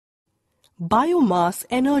Biomass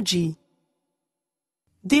energy.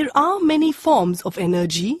 There are many forms of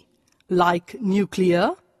energy like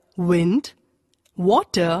nuclear, wind,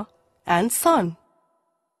 water, and sun.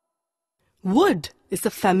 Wood is a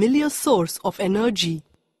familiar source of energy.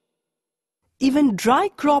 Even dry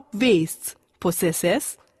crop wastes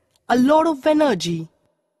possesses a lot of energy.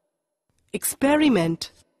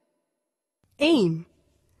 Experiment. Aim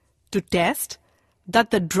to test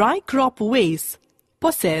that the dry crop waste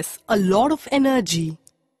possess a lot of energy.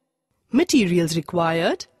 Materials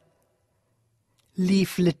required: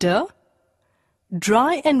 leaf litter,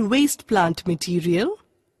 dry and waste plant material,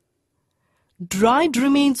 dried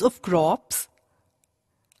remains of crops,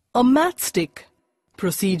 a matchstick.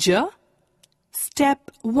 Procedure.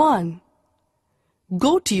 Step 1.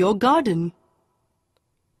 Go to your garden.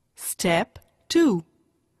 Step 2.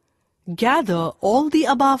 Gather all the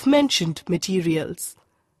above mentioned materials.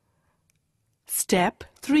 Step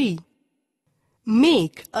 3.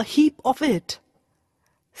 Make a heap of it.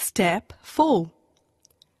 Step 4.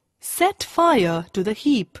 Set fire to the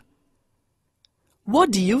heap.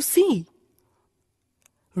 What do you see?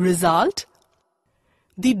 Result: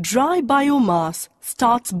 the dry biomass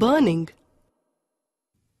starts burning.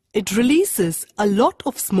 It releases a lot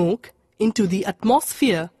of smoke into the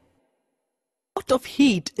atmosphere. A lot of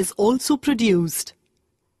heat is also produced.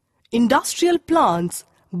 Industrial plants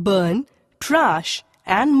burn trash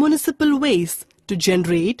and municipal waste to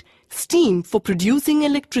generate steam for producing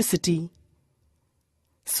electricity.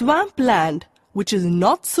 Swampland, which is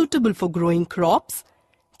not suitable for growing crops,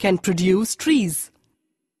 can produce trees.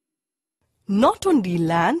 Not only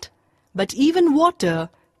land, but even water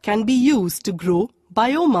can be used to grow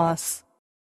biomass.